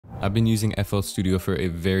I've been using FL Studio for a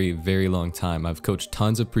very long time. I've coached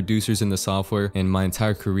tons of producers in the software and my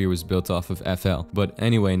entire career was built off of FL. But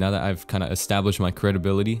anyway, now that I've kind of established my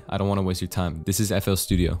credibility, I don't want to waste your time. This is FL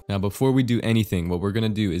Studio. Now before we do anything, what we're going to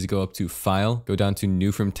do is go up to File, go down to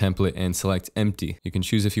New from Template and select Empty. You can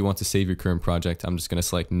choose if you want to save your current project. I'm just going to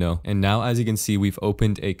select No. And now as you can see, we've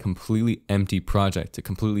opened a completely empty project, a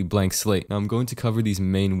completely blank slate. Now I'm going to cover these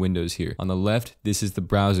main windows here. On the left, this is the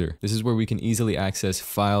browser. This is where we can easily access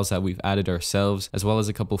files that we've added ourselves, as well as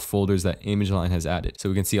a couple folders that ImageLine has added. So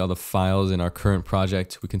we can see all the files in our current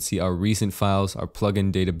project. We can see our recent files, our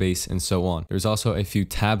plugin database, and so on. There's also a few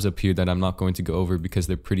tabs up here that I'm not going to go over because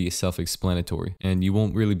they're pretty self-explanatory and you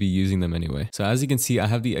won't really be using them anyway. So as you can see, I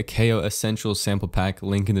have the Akeo Essentials sample pack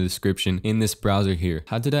link in the description in this browser here.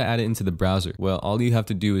 How did I add it into the browser? Well, all you have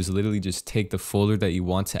to do is literally just take the folder that you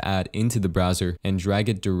want to add into the browser and drag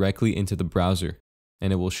it directly into the browser,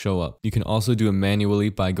 and it will show up. You can also do it manually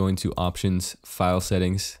by going to Options, File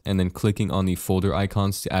Settings, and then clicking on the folder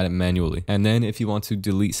icons to add it manually. And then if you want to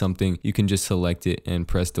delete something, you can just select it and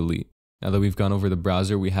press delete. Now that we've gone over the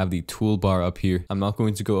browser, we have the toolbar up here. I'm not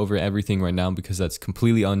going to go over everything right now because that's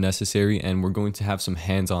completely unnecessary and we're going to have some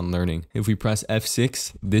hands-on learning. If we press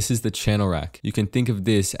F6, this is the channel rack. You can think of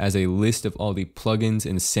this as a list of all the plugins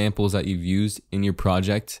and samples that you've used in your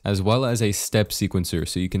project, as well as a step sequencer,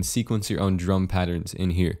 so you can sequence your own drum patterns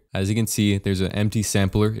in here. As you can see, there's an empty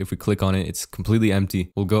sampler. If we click on it, it's completely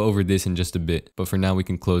empty. We'll go over this in just a bit, but for now we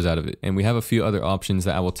can close out of it. And we have a few other options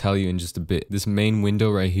that I will tell you in just a bit. This main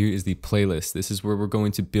window right here is the playlist. This is where we're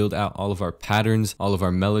going to build out all of our patterns, all of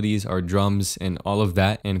our melodies, our drums, and all of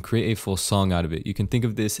that, and create a full song out of it. You can think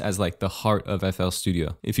of this as like the heart of FL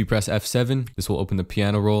Studio. If you press F7, this will open the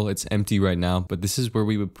piano roll. It's empty right now, but this is where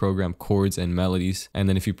we would program chords and melodies. And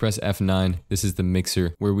then if you press F9, this is the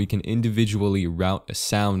mixer, where we can individually route a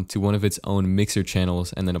sound to one of its own mixer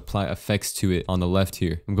channels and then apply effects to it on the left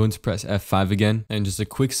here. I'm going to press F5 again, and just a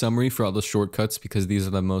quick summary for all the shortcuts because these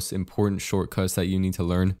are the most important shortcuts that you need to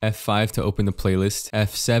learn. F5 to open the playlist,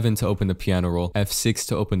 F7 to open the piano roll, F6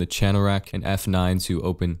 to open the channel rack, and F9 to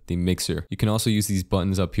open the mixer. You can also use these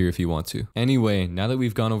buttons up here if you want to. Anyway, now that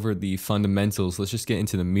we've gone over the fundamentals, let's just get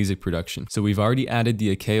into the music production. So we've already added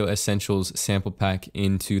the Akeo Essentials sample pack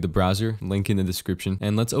into the browser, link in the description,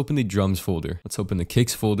 and let's open the drums folder. Let's open the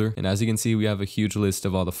kicks folder, and as you can see, we have a huge list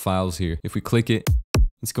of all the files here. If we click it,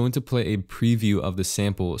 it's going to play a preview of the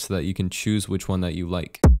sample so that you can choose which one that you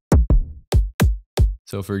like.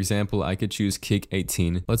 So for example, I could choose kick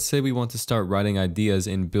 18. Let's say we want to start writing ideas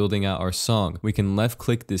and building out our song. We can left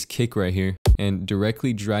click this kick right here and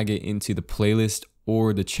directly drag it into the playlist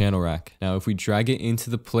or the channel rack. Now, if we drag it into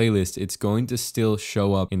the playlist, it's going to still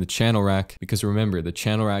show up in the channel rack because remember, the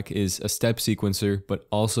channel rack is a step sequencer, but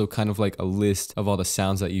also kind of like a list of all the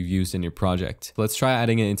sounds that you've used in your project. Let's try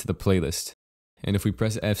adding it into the playlist. And if we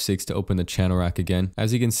press F6 to open the channel rack again,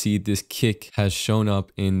 as you can see, this kick has shown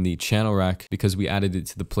up in the channel rack because we added it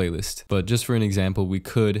to the playlist. But just for an example, we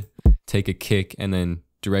could take a kick and then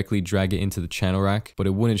directly drag it into the channel rack, but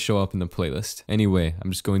it wouldn't show up in the playlist. Anyway, I'm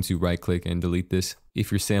just going to right click and delete this.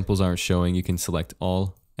 If your samples aren't showing, you can select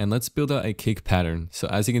all. And let's build out a kick pattern. So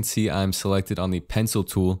as you can see, I'm selected on the pencil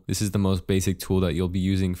tool. This is the most basic tool that you'll be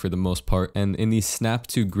using for the most part. And in the snap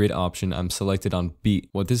to grid option, I'm selected on beat.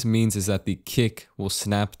 What this means is that the kick will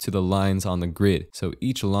snap to the lines on the grid. So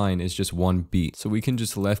each line is just one beat. So we can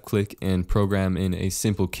just left click and program in a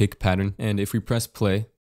simple kick pattern. And if we press play,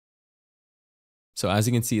 so as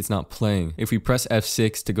you can see, it's not playing. If we press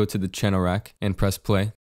F6 to go to the channel rack and press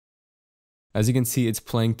play, as you can see, it's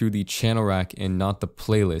playing through the channel rack and not the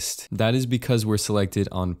playlist. That is because we're selected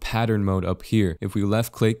on pattern mode up here. If we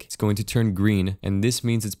left click, it's going to turn green, and this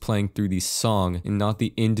means it's playing through the song and not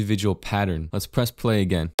the individual pattern. Let's press play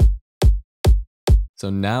again. So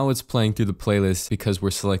now it's playing through the playlist because we're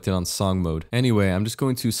selected on song mode. Anyway, I'm just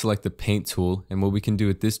going to select the paint tool, and what we can do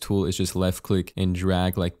with this tool is just left click and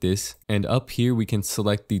drag like this. And up here we can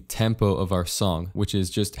select the tempo of our song, which is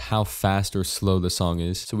just how fast or slow the song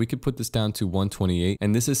is. So we could put this down to 128,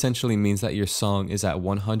 and this essentially means that your song is at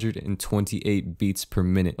 128 beats per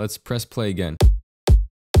minute. Let's press play again.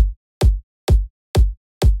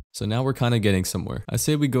 So now we're kind of getting somewhere. I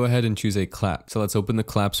say we go ahead and choose a clap. So let's open the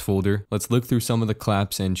claps folder. Let's look through some of the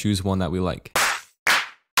claps and choose one that we like.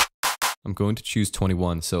 I'm going to choose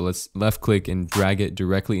 21. So let's left click and drag it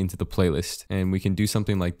directly into the playlist. And we can do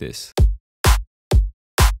something like this.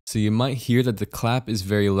 So you might hear that the clap is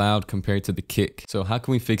very loud compared to the kick. So how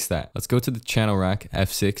can we fix that? Let's go to the channel rack,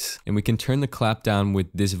 F6, and we can turn the clap down with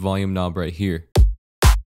this volume knob right here.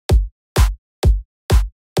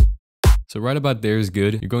 So right about there is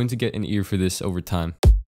good. You're going to get an ear for this over time.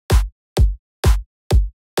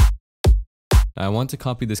 Now I want to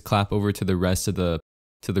copy this clap over to the rest of the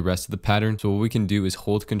pattern. So what we can do is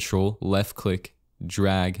hold Control, left click,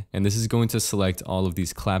 drag, and this is going to select all of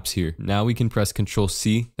these claps here. Now we can press Control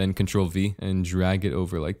C, then Control V, and drag it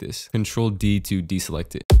over like this. Control D to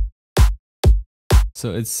deselect it.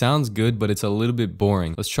 So it sounds good, but it's a little bit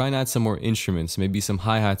boring. Let's try and add some more instruments, maybe some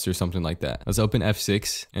hi-hats or something like that. Let's open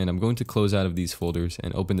F6, and I'm going to close out of these folders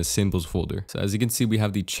and open the cymbals folder. So as you can see, we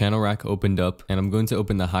have the channel rack opened up, and I'm going to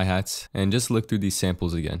open the hi-hats and just look through these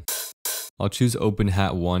samples again. I'll choose open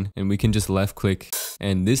hat 1, and we can just left click,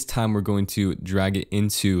 and this time we're going to drag it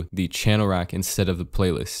into the channel rack instead of the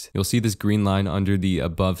playlist. You'll see this green line under the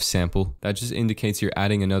above sample. That just indicates you're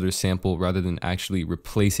adding another sample rather than actually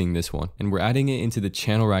replacing this one. And we're adding it into the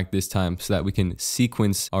channel rack this time so that we can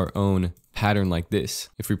sequence our own pattern like this.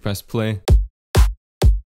 If we press play,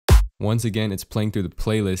 once again, it's playing through the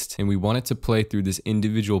playlist, and we want it to play through this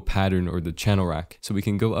individual pattern or the channel rack. So we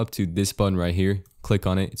can go up to this button right here, click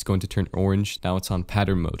on it, it's going to turn orange. Now it's on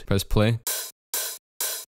pattern mode. Press play,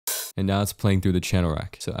 and now it's playing through the channel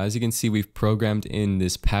rack. So as you can see, we've programmed in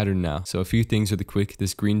this pattern now. So a few things really quick.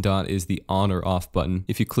 This green dot is the on or off button.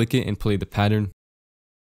 If you click it and play the pattern,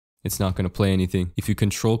 it's not going to play anything. If you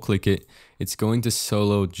control click it, it's going to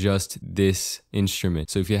solo just this instrument.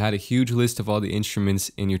 So if you had a huge list of all the instruments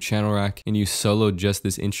in your channel rack and you solo just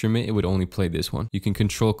this instrument, it would only play this one. You can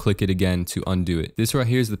control click it again to undo it. This right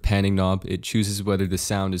here is the panning knob. It chooses whether the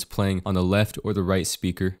sound is playing on the left or the right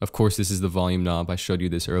speaker. Of course, this is the volume knob. I showed you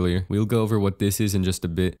this earlier. We'll go over what this is in just a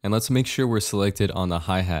bit. And let's make sure we're selected on the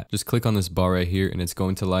hi-hat. Just click on this bar right here and it's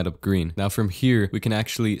going to light up green. Now from here, we can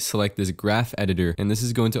actually select this graph editor, and this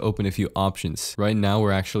is going to open a few options. Right now,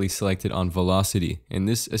 we're actually selected on velocity, and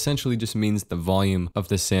this essentially just means the volume of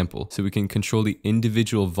the sample. So we can control the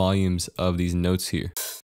individual volumes of these notes here.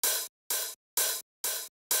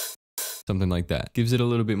 Something like that. Gives it a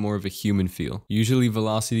little bit more of a human feel. Usually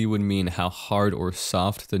velocity would mean how hard or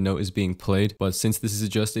soft the note is being played, but since this is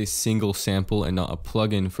just a single sample and not a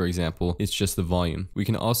plugin, for example, it's just the volume. We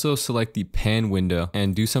can also select the pan window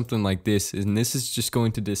and do something like this, and this is just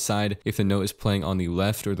going to decide if the note is playing on the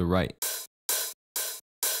left or the right.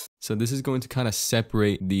 So this is going to kind of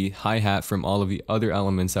separate the hi-hat from all of the other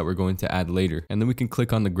elements that we're going to add later. And then we can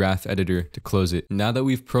click on the graph editor to close it. Now that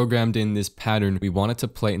we've programmed in this pattern, we want it to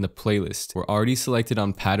play in the playlist. We're already selected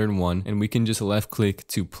on pattern 1, and we can just left click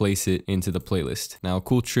to place it into the playlist. Now a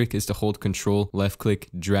cool trick is to hold Control, left click,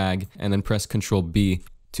 drag, and then press Control B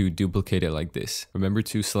to duplicate it like this. Remember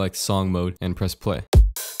to select song mode and press play.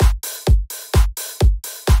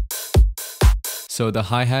 So the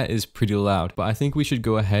hi-hat is pretty loud, but I think we should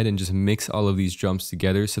go ahead and just mix all of these drums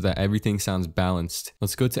together so that everything sounds balanced.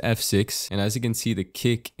 Let's go to F6, and as you can see, the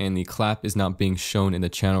kick and the clap is not being shown in the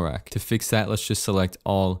channel rack. To fix that, let's just select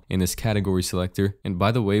all in this category selector. And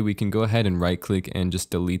by the way, we can go ahead and right click and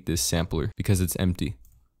just delete this sampler because it's empty.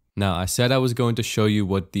 Now, I said I was going to show you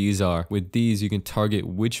what these are. With these, you can target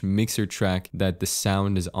which mixer track that the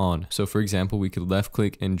sound is on. So for example, we could left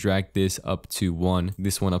click and drag this up to 1,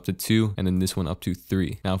 this one up to 2, and then this one up to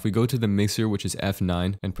 3. Now, if we go to the mixer, which is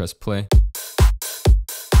F9, and press play,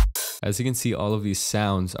 as you can see, all of these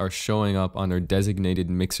sounds are showing up on their designated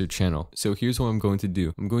mixer channel. So here's what I'm going to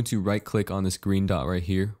do. I'm going to right click on this green dot right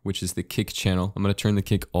here, which is the kick channel. I'm going to turn the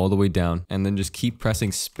kick all the way down and then just keep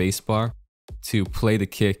pressing spacebar to play the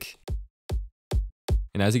kick.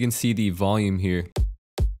 And as you can see, the volume here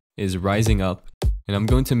is rising up, and I'm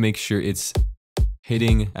going to make sure it's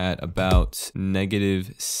hitting at about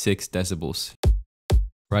 -6 decibels.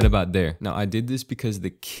 Right about there. Now I did this because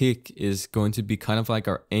the kick is going to be kind of like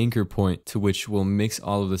our anchor point to which we'll mix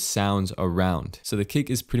all of the sounds around. So the kick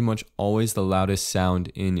is pretty much always the loudest sound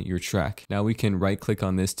in your track. Now we can right click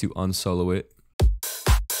on this to unsolo it.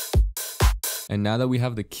 And now that we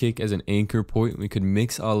have the kick as an anchor point, we could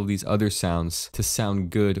mix all of these other sounds to sound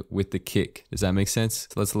good with the kick. Does that make sense?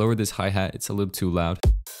 So let's lower this hi-hat. It's a little too loud.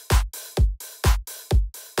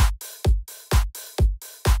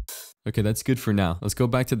 Okay, that's good for now. Let's go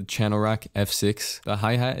back to the channel rack, F6. The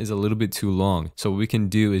hi-hat is a little bit too long. So what we can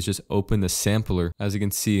do is just open the sampler. As you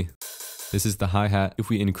can see, this is the hi-hat. If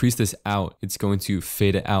we increase this out, it's going to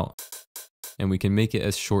fade it out. And we can make it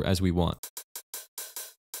as short as we want.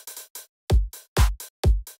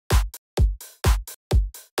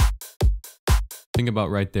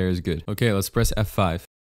 About right there is good. Okay, let's press F5.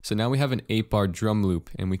 So now we have an 8-bar drum loop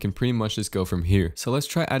and we can pretty much just go from here. So let's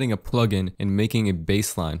try adding a plugin and making a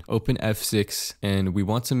bass line. Open F6 and we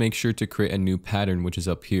want to make sure to create a new pattern, which is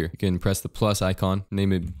up here. You can press the plus icon,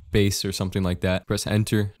 name it bass or something like that. Press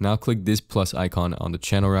enter. Now click this plus icon on the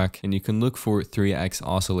channel rack and you can look for 3x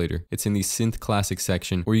oscillator. It's in the synth classic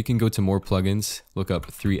section, or you can go to more plugins, look up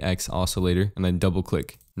 3x oscillator and then double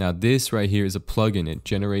click. Now this right here is a plugin. It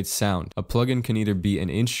generates sound. A plugin can either be an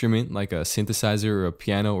instrument like a synthesizer or a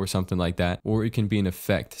piano or something like that, or it can be an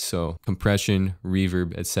effect, so compression,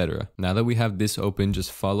 reverb, etc. Now that we have this open,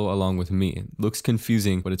 just follow along with me. It looks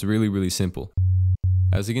confusing, but it's really simple.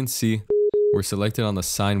 As you can see, we're selected on the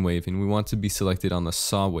sine wave and we want to be selected on the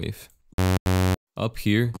saw wave. Up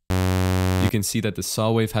here, you can see that the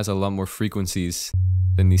saw wave has a lot more frequencies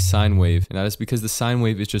than the sine wave, and that is because the sine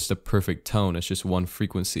wave is just a perfect tone. It's just one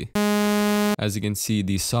frequency. As you can see,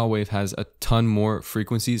 the saw wave has a ton more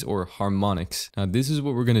frequencies or harmonics. Now this is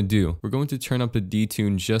what we're going to do. We're going to turn up the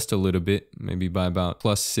detune just a little bit, maybe by about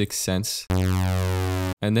 +6 cents.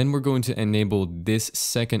 And then we're going to enable this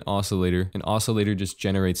second oscillator. An oscillator just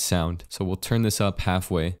generates sound. So we'll turn this up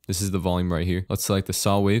halfway. This is the volume right here. Let's select the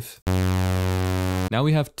saw wave. Now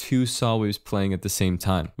we have two saw waves playing at the same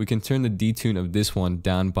time. We can turn the detune of this one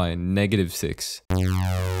down by -6.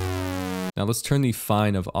 Now let's turn the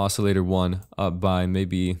fine of oscillator 1 up by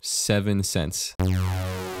maybe 7 cents.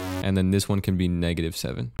 And then this one can be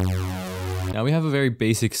 -7. Now we have a very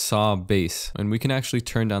basic saw bass, and we can actually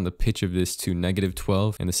turn down the pitch of this to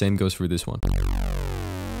 -12, and the same goes for this one.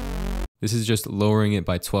 This is just lowering it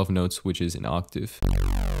by 12 notes, which is an octave.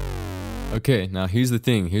 Okay, now here's the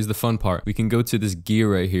thing, here's the fun part. We can go to this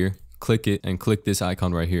gear right here, click it, and click this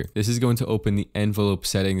icon right here. This is going to open the envelope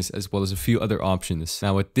settings as well as a few other options.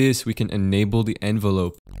 Now with this, we can enable the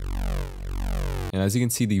envelope. And as you can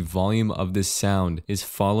see, the volume of this sound is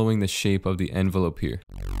following the shape of the envelope here.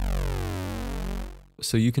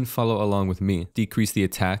 So you can follow along with me. Decrease the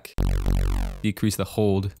attack, decrease the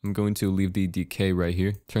hold. I'm going to leave the decay right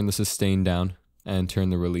here. Turn the sustain down and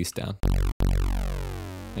turn the release down.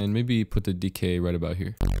 And maybe put the decay right about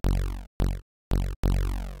here.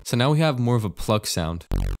 So now we have more of a pluck sound.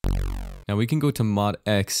 Now we can go to mod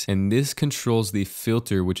X and this controls the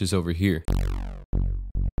filter, which is over here.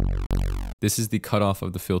 This is the cutoff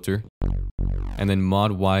of the filter. And then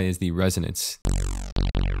mod Y is the resonance.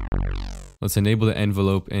 Let's enable the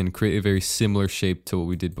envelope and create a very similar shape to what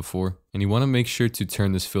we did before. And you want to make sure to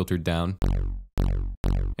turn this filter down.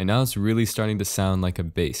 And now it's really starting to sound like a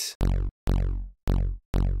bass.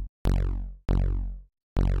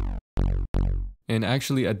 And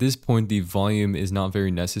actually at this point the volume is not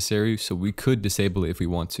very necessary, so we could disable it if we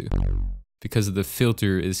want to. Because the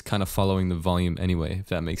filter is kind of following the volume anyway, if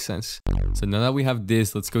that makes sense. So now that we have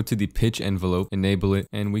this, let's go to the pitch envelope, enable it,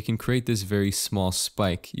 and we can create this very small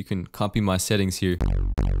spike. You can copy my settings here.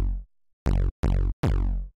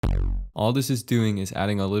 All this is doing is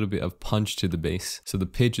adding a little bit of punch to the bass. So the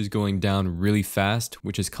pitch is going down really fast,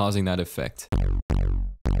 which is causing that effect.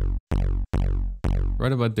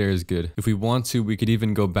 Right about there is good. If we want to, we could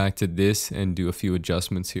even go back to this and do a few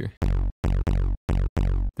adjustments here.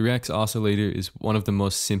 3x oscillator is one of the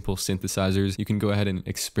most simple synthesizers. You can go ahead and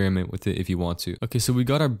experiment with it if you want to. Okay, so we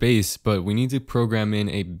got our bass, but we need to program in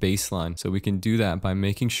a bass line. So we can do that by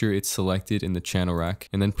making sure it's selected in the channel rack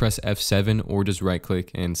and then press F7 or just right click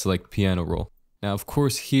and select piano roll. Now, of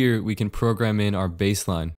course, here we can program in our bass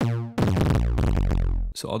line.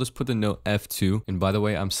 So I'll just put the note F2, and by the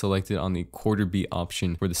way, I'm selected on the quarter beat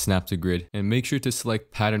option for the snap to grid, and make sure to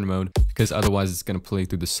select pattern mode because otherwise it's going to play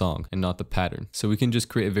through the song and not the pattern. So we can just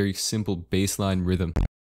create a very simple bassline rhythm.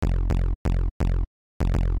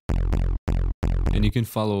 And you can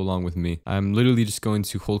follow along with me. I'm literally just going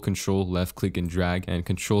to hold Control, left click and drag, and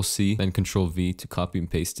Control C, then Control V to copy and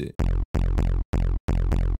paste it.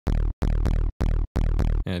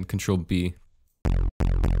 And Control B.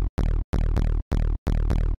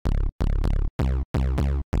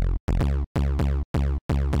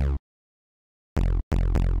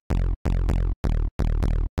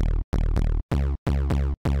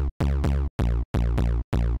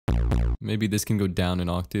 Maybe this can go down an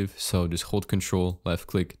octave, so just hold Control, left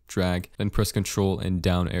click, drag, then press Control and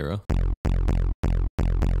down arrow.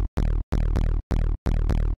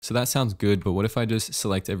 So that sounds good, but what if I just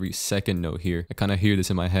select every second note here? I kind of hear this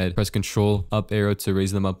in my head. Press Control, up arrow to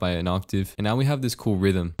raise them up by an octave, and now we have this cool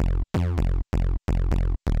rhythm.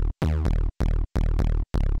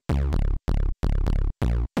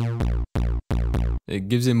 It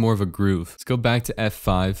gives it more of a groove. Let's go back to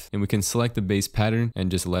F5 and we can select the bass pattern and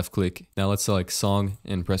just left click. Now let's select song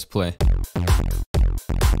and press play.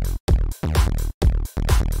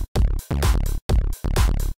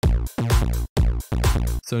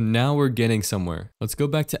 So now we're getting somewhere. Let's go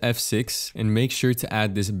back to F6 and make sure to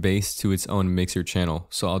add this bass to its own mixer channel.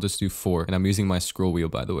 So I'll just do 4, and I'm using my scroll wheel,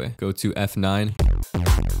 by the way. Go to F9.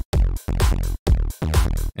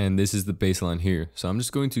 And this is the bass line here. So I'm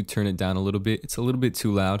just going to turn it down a little bit. It's a little bit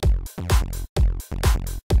too loud.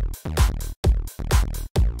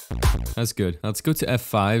 That's good. Now let's go to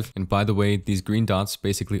F5. And by the way, these green dots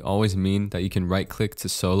basically always mean that you can right click to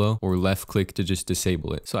solo or left click to just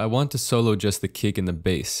disable it. So I want to solo just the kick and the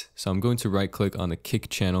bass. So I'm going to right click on the kick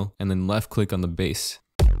channel and then left click on the bass.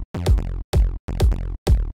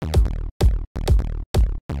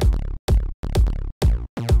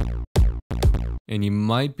 And you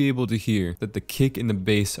might be able to hear that the kick and the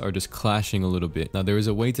bass are just clashing a little bit. Now there is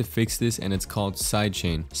a way to fix this, and it's called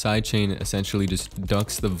sidechain. Sidechain essentially just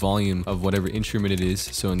ducks the volume of whatever instrument it is,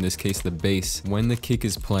 so in this case the bass, when the kick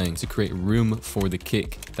is playing, to create room for the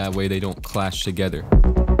kick. That way they don't clash together.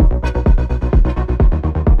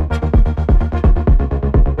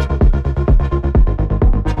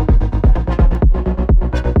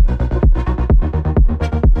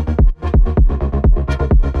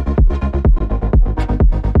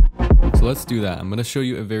 Let's do that. I'm going to show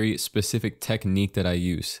you a very specific technique that I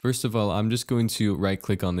use. First of all, I'm just going to right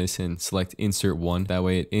click on this and select insert one. That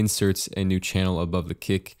way it inserts a new channel above the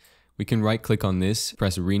kick. We can right click on this,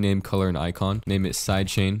 press rename color and icon, name it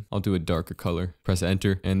sidechain. I'll do a darker color, press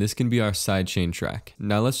enter, and this can be our sidechain track.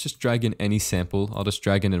 Now let's just drag in any sample. I'll just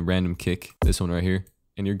drag in a random kick, this one right here.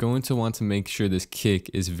 And you're going to want to make sure this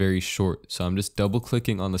kick is very short. So I'm just double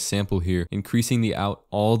clicking on the sample here, increasing the out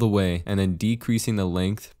all the way, and then decreasing the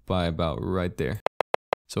length by about right there.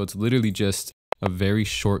 So it's literally just a very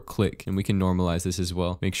short click, and we can normalize this as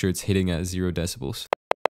well. Make sure it's hitting at 0 decibels.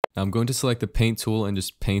 Now I'm going to select the paint tool and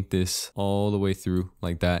just paint this all the way through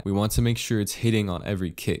like that. We want to make sure it's hitting on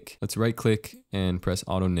every kick. Let's right click and press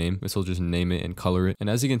auto name. This will just name it and color it. And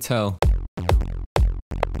as you can tell,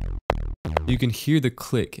 you can hear the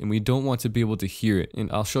click, and we don't want to be able to hear it.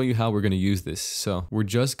 And I'll show you how we're going to use this. So we're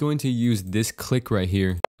just going to use this click right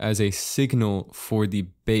here as a signal for the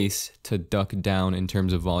bass to duck down in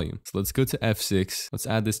terms of volume. So let's go to F6. Let's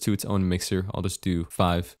add this to its own mixer. I'll just do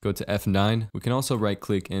 5. Go to F9. We can also right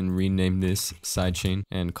click and rename this sidechain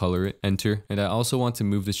and color it. Enter. And I also want to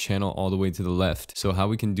move this channel all the way to the left. So how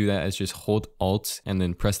we can do that is just hold Alt and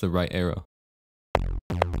then press the right arrow.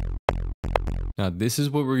 Now this is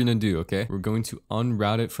what we're going to do, okay? We're going to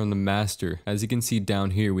unroute it from the master. As you can see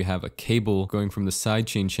down here, we have a cable going from the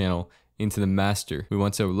sidechain channel into the master. We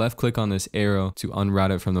want to left click on this arrow to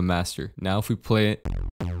unroute it from the master. Now if we play it,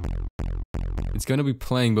 it's going to be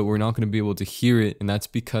playing, but we're not going to be able to hear it, and that's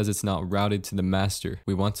because it's not routed to the master.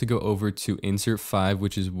 We want to go over to insert 5,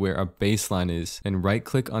 which is where our bassline is, and right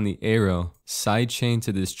click on the arrow, sidechain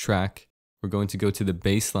to this track. We're going to go to the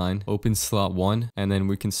bassline, open slot 1, and then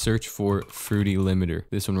we can search for Fruity Limiter,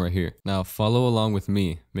 this one right here. Now follow along with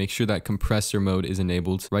me. Make sure that compressor mode is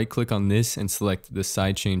enabled. Right click on this and select the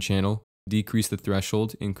sidechain channel. Decrease the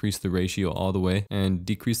threshold, increase the ratio all the way, and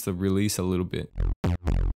decrease the release a little bit.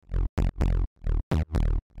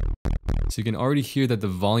 So you can already hear that the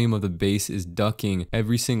volume of the bass is ducking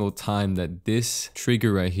every single time that this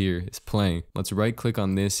trigger right here is playing. Let's right click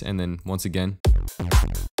on this and then once again.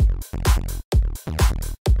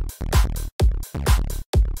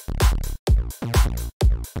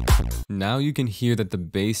 Now you can hear that the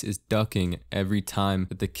bass is ducking every time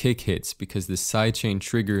that the kick hits because the sidechain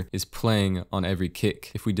trigger is playing on every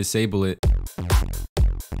kick. If we disable it,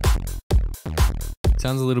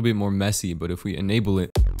 sounds a little bit more messy, but if we enable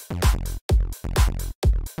it,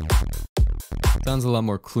 sounds a lot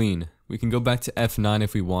more clean. We can go back to F9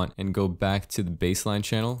 if we want and go back to the bassline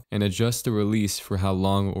channel and adjust the release for how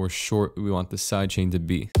long or short we want the sidechain to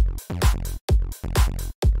be.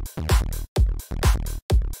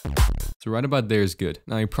 So right about there is good.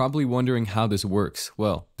 Now you're probably wondering how this works.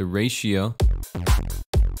 Well, the ratio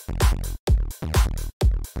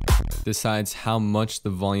decides how much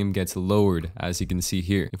the volume gets lowered, as you can see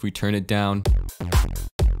here. If we turn it down,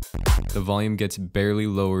 the volume gets barely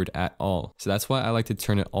lowered at all. So that's why I like to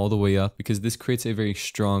turn it all the way up, because this creates a very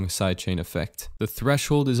strong sidechain effect. The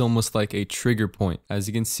threshold is almost like a trigger point. As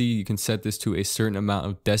you can see, you can set this to a certain amount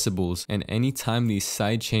of decibels, and anytime the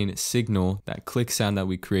sidechain signal, that click sound that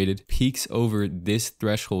we created, peaks over this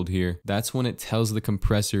threshold here, that's when it tells the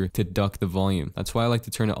compressor to duck the volume. That's why I like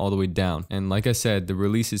to turn it all the way down. And like I said, the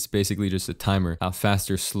release is basically just a timer, how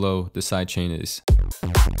fast or slow the sidechain is.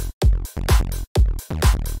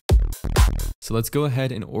 So let's go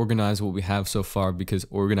ahead and organize what we have so far, because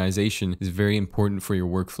organization is very important for your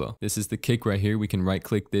workflow. This is the kick right here. We can right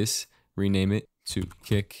click this, rename it to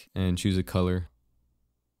kick, and choose a color.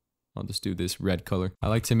 I'll just do this red color. I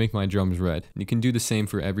like to make my drums red. And you can do the same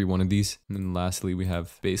for every one of these. And then lastly, we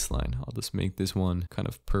have Bassline. I'll just make this one kind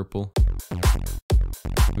of purple.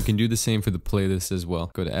 We can do the same for the playlist as well.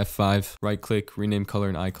 Go to F5, right click, rename color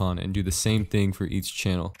and icon, and do the same thing for each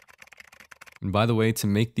channel. And by the way, to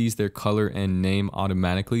make these their color and name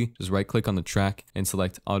automatically, just right click on the track and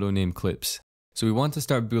select auto name clips. So we want to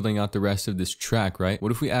start building out the rest of this track, right?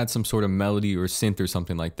 What if we add some sort of melody or synth or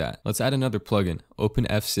something like that? Let's add another plugin. Open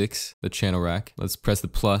F6, the channel rack. Let's press the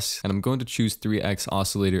plus, and I'm going to choose 3x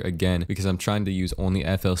oscillator again because I'm trying to use only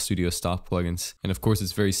FL Studio stock plugins. And of course,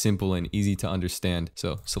 it's very simple and easy to understand.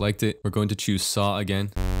 So select it. We're going to choose saw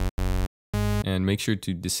again, and make sure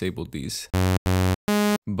to disable these.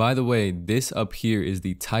 By the way, this up here is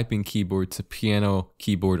the typing keyboard to piano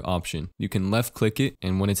keyboard option. You can left click it,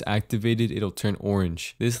 and when it's activated, it'll turn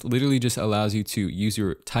orange. This literally just allows you to use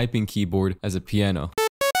your typing keyboard as a piano.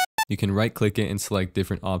 You can right click it and select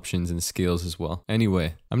different options and scales as well.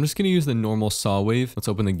 Anyway, I'm just going to use the normal saw wave. Let's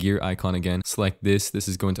open the gear icon again. Select this. This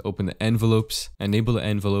is going to open the envelopes. Enable the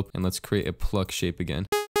envelope, and let's create a pluck shape again.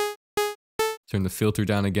 Turn the filter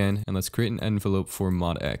down again, and let's create an envelope for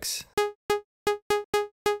mod X.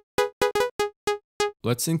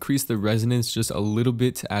 Let's increase the resonance just a little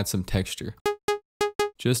bit to add some texture.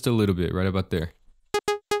 Just a little bit, right about there.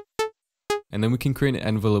 And then we can create an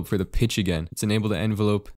envelope for the pitch again. Let's enable the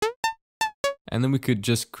envelope. And then we could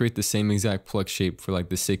just create the same exact pluck shape for like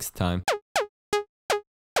the 6th time.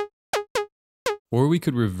 Or we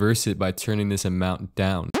could reverse it by turning this amount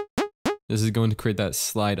down. This is going to create that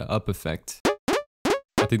slide up effect.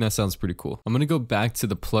 I think that sounds pretty cool. I'm going to go back to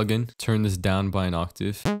the plugin, turn this down by an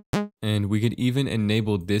octave. And we could even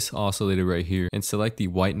enable this oscillator right here and select the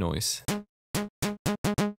white noise.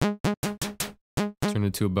 Turn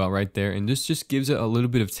it to about right there, and this just gives it a little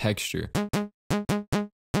bit of texture.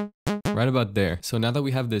 Right about there. So now that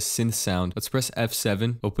we have this synth sound, let's press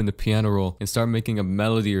F7, open the piano roll, and start making a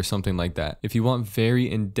melody or something like that. If you want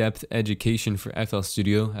very in-depth education for FL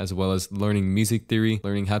Studio, as well as learning music theory,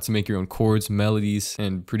 learning how to make your own chords, melodies,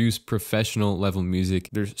 and produce professional level music,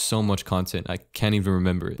 there's so much content, I can't even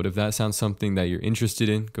remember it. But if that sounds something that you're interested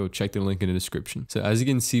in, go check the link in the description. So as you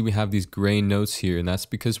can see, we have these gray notes here, and that's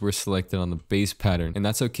because we're selected on the bass pattern. And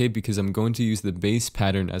that's okay because I'm going to use the bass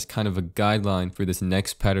pattern as kind of a guideline for this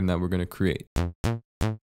next pattern that we're going to create.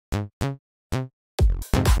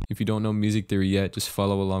 If you don't know music theory yet, just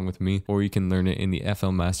follow along with me, or you can learn it in the FL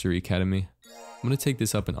Mastery Academy. I'm going to take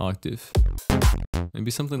this up an octave.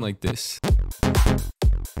 Maybe something like this.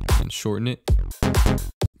 And shorten it.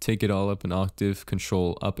 Take it all up an octave,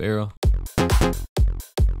 control up arrow.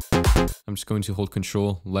 I'm just going to hold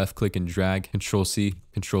control, left click and drag, control C,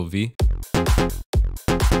 control V. Okay,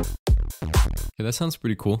 that sounds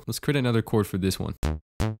pretty cool. Let's create another chord for this one.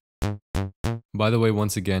 By the way,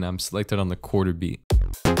 once again, I'm selected on the quarter beat.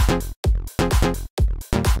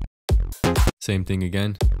 Same thing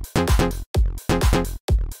again.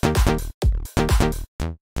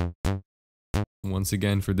 Once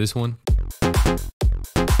again for this one.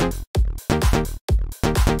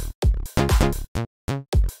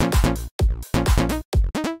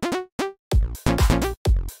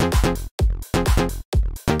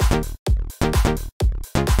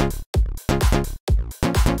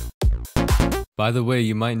 By the way,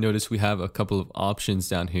 you might notice we have a couple of options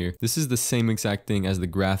down here. This is the same exact thing as the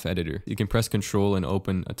graph editor. You can press Control and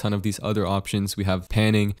open a ton of these other options. We have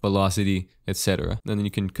panning, velocity, etc. Then you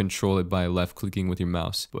can control it by left clicking with your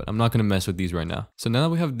mouse, but I'm not going to mess with these right now. So now that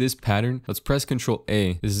we have this pattern, let's press Control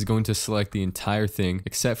A. This is going to select the entire thing,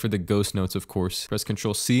 except for the ghost notes, of course. Press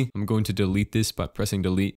Control C. I'm going to delete this by pressing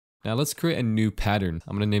delete. Now let's create a new pattern.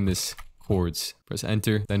 I'm going to name this Chords. Press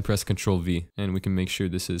enter, then press Control V, and we can make sure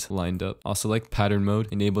this is lined up. I'll select pattern mode,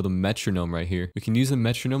 enable the metronome right here. We can use the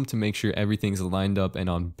metronome to make sure everything's lined up and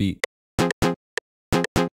on beat.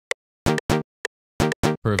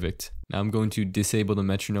 Perfect. Now I'm going to disable the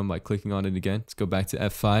metronome by clicking on it again. Let's go back to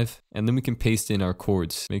F5, and then we can paste in our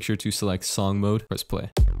chords. Make sure to select song mode, press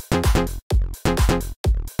play.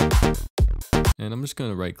 And I'm just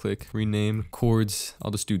going to right click, rename chords.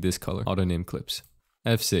 I'll just do this color, auto name clips.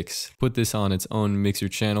 F6, put this on its own mixer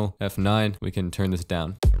channel. F9, we can turn this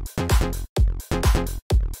down.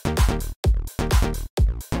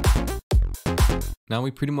 Now we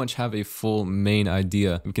pretty much have a full main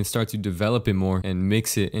idea. We can start to develop it more and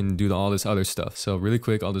mix it and do all this other stuff. So really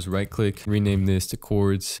quick, I'll just right click, rename this to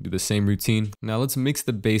chords, do the same routine. Now let's mix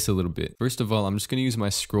the bass a little bit. First of all, I'm just going to use my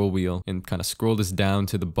scroll wheel and kind of scroll this down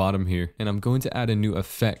to the bottom here. And I'm going to add a new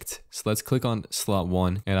effect. So let's click on slot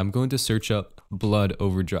 1, and I'm going to search up Blood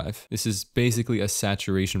Overdrive. This is basically a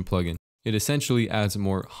saturation plugin. It essentially adds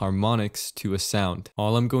more harmonics to a sound.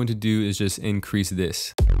 All I'm going to do is just increase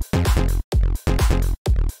this.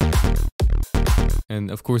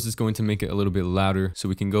 And of course it's going to make it a little bit louder, so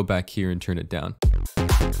we can go back here and turn it down.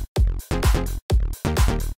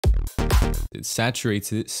 It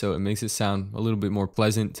saturates it, so it makes it sound a little bit more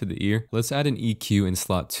pleasant to the ear. Let's add an EQ in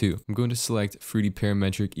slot 2. I'm going to select Fruity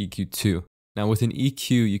Parametric EQ2. Now with an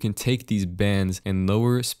EQ, you can take these bands and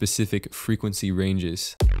lower specific frequency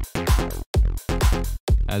ranges,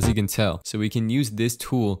 as you can tell. So we can use this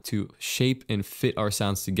tool to shape and fit our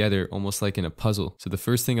sounds together almost like in a puzzle. So the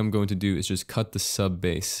first thing I'm going to do is just cut the sub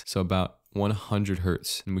bass, so about 100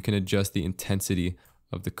 Hertz, and we can adjust the intensity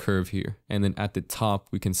of the curve here. And then at the top,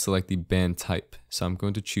 we can select the band type. So I'm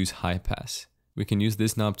going to choose high pass. We can use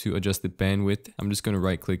this knob to adjust the bandwidth. I'm just going to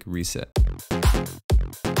right click reset.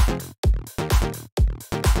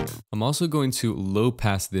 I'm also going to low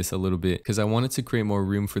pass this a little bit because I want it to create more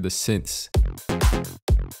room for the synths.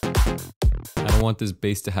 I don't want this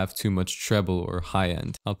bass to have too much treble or high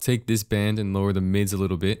end. I'll take this band and lower the mids a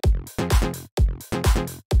little bit.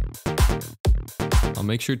 I'll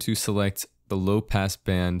make sure to select the low pass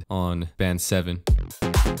band on band 7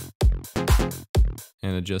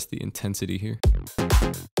 and adjust the intensity here.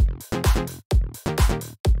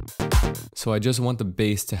 So I just want the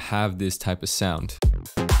bass to have this type of sound.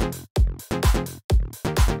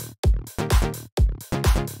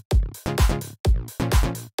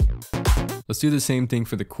 Let's do the same thing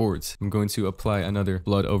for the chords. I'm going to apply another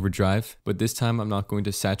blood overdrive, but this time I'm not going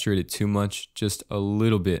to saturate it too much, just a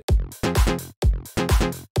little bit.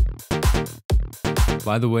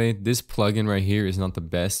 By the way, this plugin right here is not the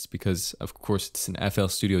best because of course it's an FL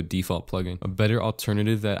Studio default plugin. A better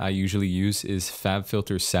alternative that I usually use is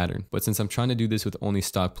FabFilter Saturn. But since I'm trying to do this with only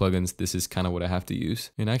stock plugins, this is kind of what I have to use.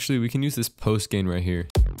 And actually we can use this post gain right here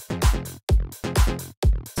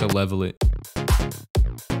to level it.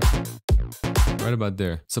 Right about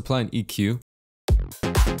there. Let's apply an EQ.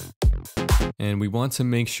 And we want to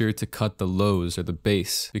make sure to cut the lows or the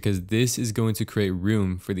bass because this is going to create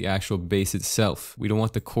room for the actual bass itself. We don't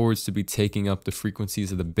want the chords to be taking up the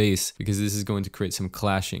frequencies of the bass because this is going to create some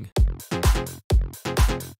clashing.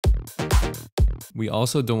 We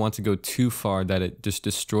also don't want to go too far that it just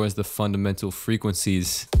destroys the fundamental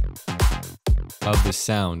frequencies of the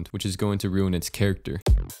sound, which is going to ruin its character.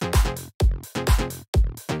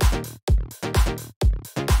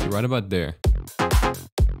 So right about there.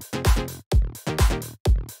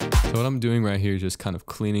 So what I'm doing right here is just kind of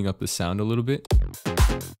cleaning up the sound a little bit.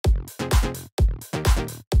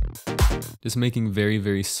 Just making very,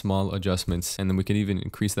 very small adjustments, and then we can even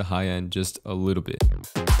increase the high end just a little bit.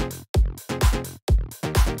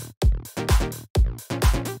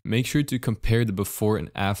 Make sure to compare the before and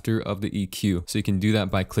after of the EQ, so you can do that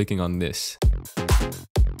by clicking on this.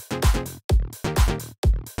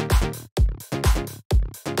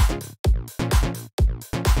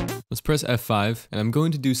 Let's press F5, and I'm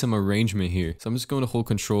going to do some arrangement here. So I'm just going to hold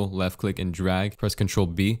Control, left click, and drag. Press Control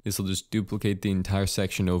B. This will just duplicate the entire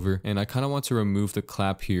section over. And I kind of want to remove the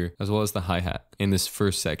clap here, as well as the hi-hat in this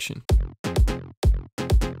first section.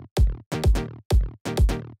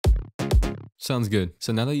 Sounds good.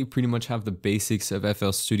 So now that you pretty much have the basics of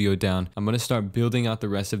FL Studio down, I'm going to start building out the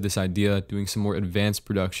rest of this idea, doing some more advanced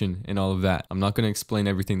production and all of that. I'm not going to explain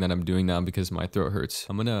everything that I'm doing now because my throat hurts.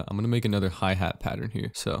 I'm gonna make another hi-hat pattern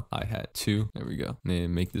here. So hi-hat 2, there we go.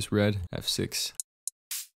 And make this red, F6.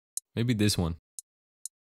 Maybe this one.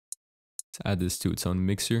 Let's add this to its own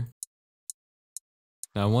mixer.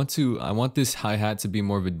 Now I want this hi-hat to be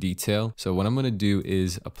more of a detail. So what I'm going to do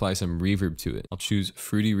is apply some reverb to it. I'll choose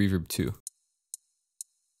Fruity Reverb 2.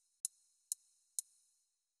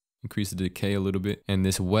 Increase the decay a little bit, and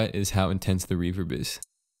this wet is how intense the reverb is.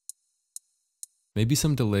 Maybe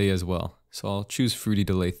some delay as well. So I'll choose Fruity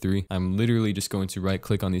Delay 3. I'm literally just going to right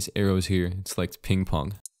click on these arrows here. It's like ping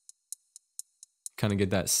pong. Kind of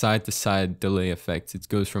get that side to side delay effect. It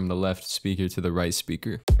goes from the left speaker to the right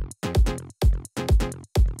speaker.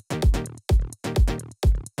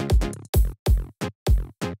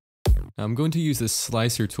 I'm going to use this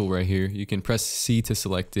slicer tool right here. You can press C to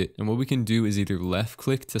select it, and what we can do is either left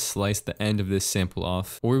click to slice the end of this sample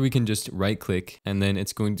off, or we can just right click and then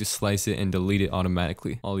it's going to slice it and delete it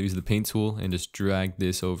automatically. I'll use the paint tool and just drag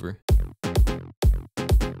this over.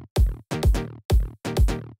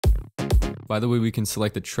 By the way, we can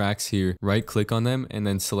select the tracks here, right click on them, and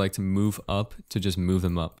then select move up to just move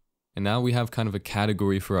them up. And now we have kind of a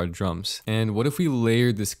category for our drums. And what if we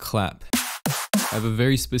layer this clap? I have a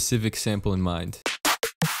very specific sample in mind.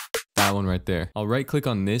 That one right there. I'll right click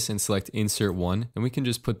on this and select insert one, and we can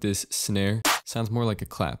just put this snare Sounds more like a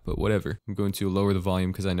clap, but whatever. I'm going to lower the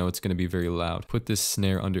volume because I know it's going to be very loud. Put this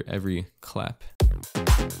snare under every clap.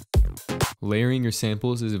 Layering your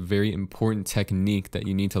samples is a very important technique that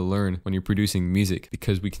you need to learn when you're producing music,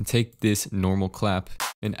 because we can take this normal clap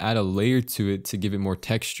and add a layer to it to give it more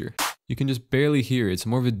texture. You can just barely hear it. It's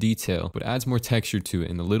more of a detail, but adds more texture to it,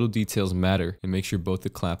 and the little details matter and make sure both the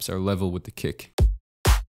claps are level with the kick.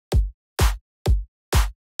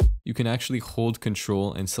 You can actually hold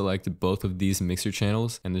control and select both of these mixer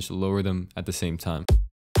channels and just lower them at the same time.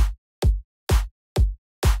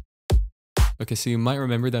 Okay, so you might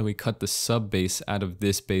remember that we cut the sub bass out of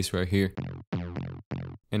this bass right here.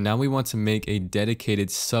 And now we want to make a dedicated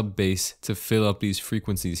sub bass to fill up these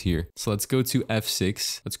frequencies here. So let's go to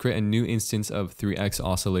F6. Let's create a new instance of 3x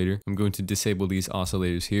oscillator. I'm going to disable these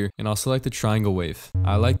oscillators here, and I'll select the triangle wave.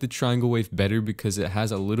 I like the triangle wave better because it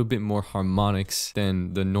has a little bit more harmonics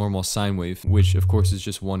than the normal sine wave, which of course is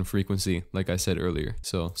just one frequency, like I said earlier.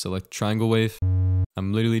 So select triangle wave.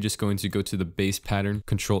 I'm literally just going to go to the bass pattern,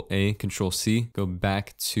 Control A, Control C, go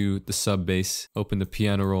back to the sub bass, open the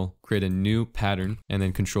piano roll, create a new pattern, and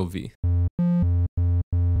then Control V.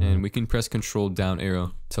 And we can press Control down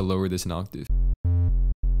arrow to lower this an octave.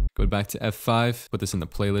 Go back to F5, put this in the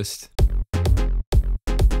playlist.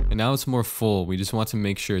 And now it's more full. We just want to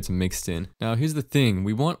make sure it's mixed in. Now here's the thing.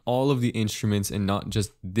 We want all of the instruments and not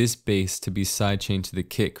just this bass to be sidechained to the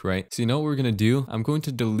kick, right? So you know what we're gonna do? I'm going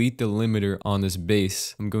to delete the limiter on this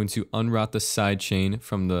bass. I'm going to unroute the sidechain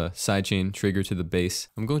from the sidechain trigger to the bass.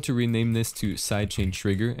 I'm going to rename this to sidechain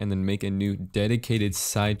trigger and then make a new dedicated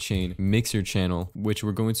sidechain mixer channel, which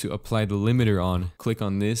we're going to apply the limiter on. Click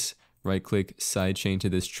on this. Right click sidechain to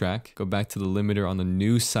this track, go back to the limiter on the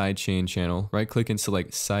new sidechain channel, right click and select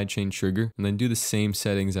sidechain trigger, and then do the same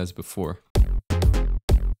settings as before.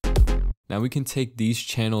 Now we can take these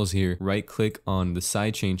channels here, right click on the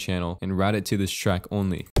sidechain channel and route it to this track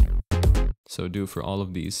only. So do it for all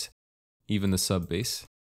of these, even the sub bass.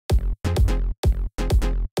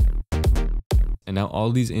 And now all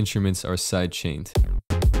these instruments are sidechained.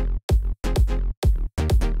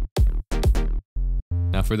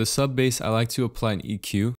 Now for the sub bass, I like to apply an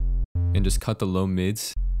EQ and just cut the low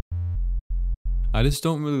mids. I just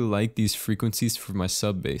don't really like these frequencies for my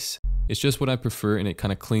sub bass. It's just what I prefer, and it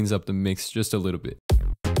kind of cleans up the mix just a little bit.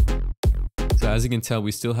 So as you can tell,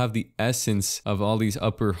 we still have the essence of all these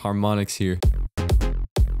upper harmonics here,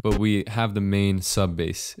 but we have the main sub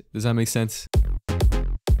bass. Does that make sense?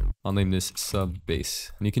 I'll name this sub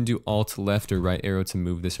bass. And you can do Alt left or right arrow to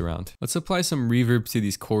move this around. Let's apply some reverb to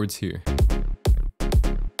these chords here.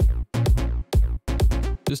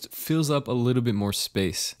 Just fills up a little bit more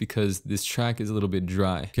space because this track is a little bit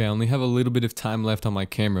dry. Okay, I only have a little bit of time left on my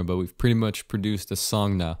camera, but we've pretty much produced a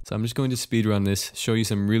song now. So I'm just going to speedrun this, show you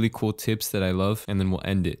some really cool tips that I love, and then we'll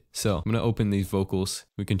end it. So I'm gonna open these vocals.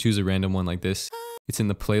 We can choose a random one like this. It's in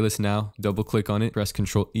the playlist now. Double click on it, press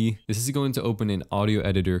Control E. This is going to open an audio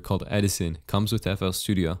editor called Edison. Comes with FL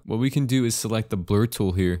Studio. What we can do is select the blur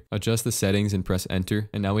tool here, adjust the settings and press enter,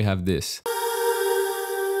 and now we have this.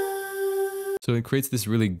 So it creates this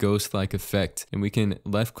really ghost-like effect, and we can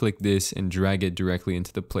left click this and drag it directly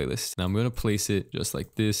into the playlist. Now I'm going to place it just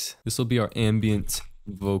like this. This will be our ambient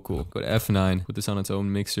vocal. Go to F9, put this on its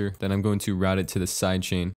own mixer. Then I'm going to route it to the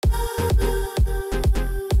sidechain.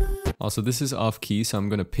 Also, this is off key, so I'm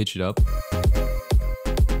going to pitch it up.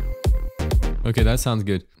 Okay, that sounds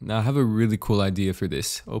good. Now I have a really cool idea for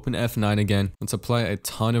this. Open F9 again. Let's apply a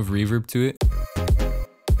ton of reverb to it.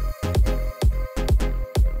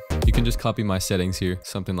 You can just copy my settings here,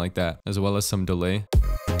 something like that, as well as some delay.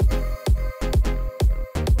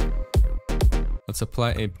 Let's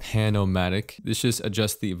apply a pan-o-matic. This just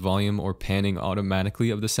adjusts the volume or panning automatically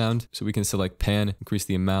of the sound. So we can select pan, increase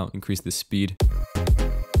the amount, increase the speed.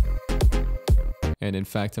 And in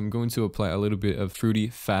fact, I'm going to apply a little bit of fruity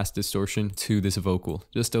fast distortion to this vocal,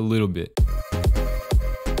 just a little bit.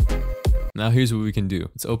 Now here's what we can do.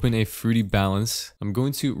 Let's open a fruity balance. I'm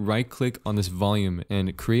going to right click on this volume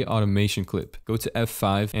and create automation clip. Go to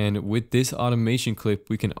F5, and with this automation clip,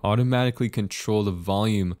 we can automatically control the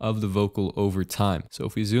volume of the vocal over time. So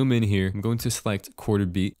if we zoom in here, I'm going to select quarter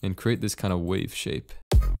beat and create this kind of wave shape.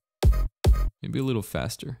 Maybe a little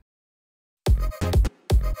faster.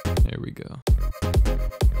 There we go.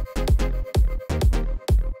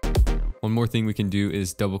 One more thing we can do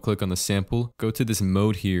is double click on the sample, go to this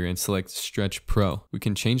mode here and select Stretch Pro. We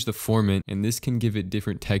can change the format, and this can give it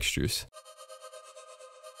different textures.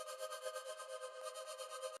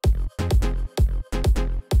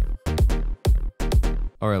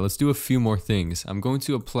 Alright, let's do a few more things. I'm going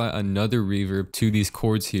to apply another reverb to these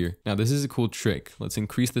chords here. Now this is a cool trick. Let's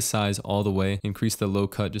increase the size all the way, increase the low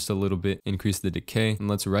cut just a little bit, increase the decay, and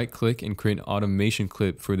let's right click and create an automation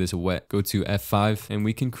clip for this wet. Go to F5 and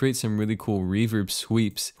we can create some really cool reverb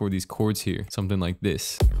sweeps for these chords here. Something like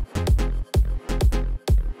this.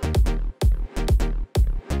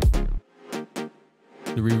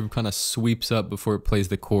 The reverb kind of sweeps up before it plays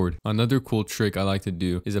the chord. Another cool trick I like to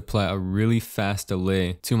do is apply a really fast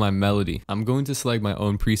delay to my melody. I'm going to select my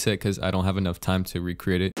own preset because I don't have enough time to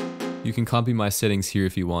recreate it. You can copy my settings here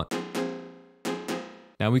if you want.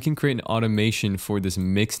 Now we can create an automation for this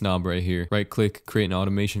mix knob right here. Right click, create an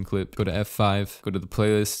automation clip, go to F5, go to the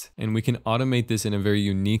playlist, and we can automate this in a very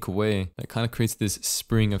unique way that kind of creates this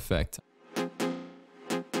spring effect.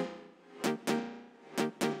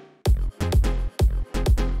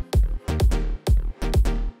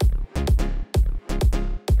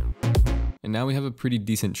 And now we have a pretty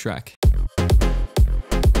decent track.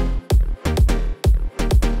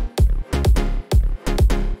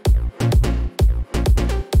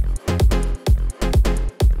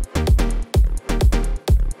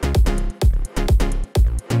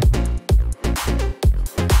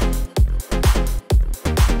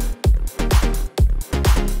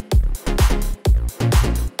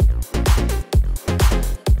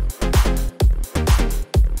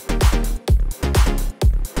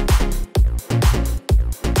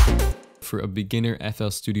 For a beginner FL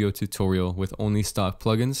Studio tutorial with only stock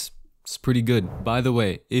plugins, it's pretty good. By the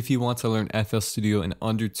way, if you want to learn FL Studio in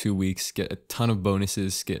under 2 weeks, get a ton of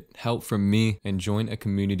bonuses, get help from me, and join a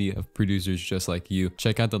community of producers just like you,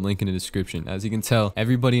 check out the link in the description. As you can tell,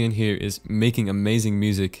 everybody in here is making amazing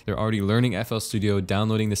music. They're already learning FL Studio,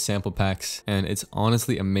 downloading the sample packs, and it's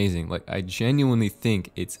honestly amazing. Like, I genuinely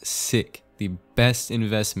think it's sick. The best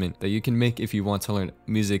investment that you can make if you want to learn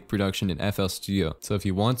music production in FL Studio. So if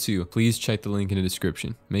you want to, please check the link in the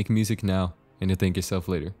description. Make music now and you'll thank yourself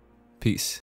later. Peace.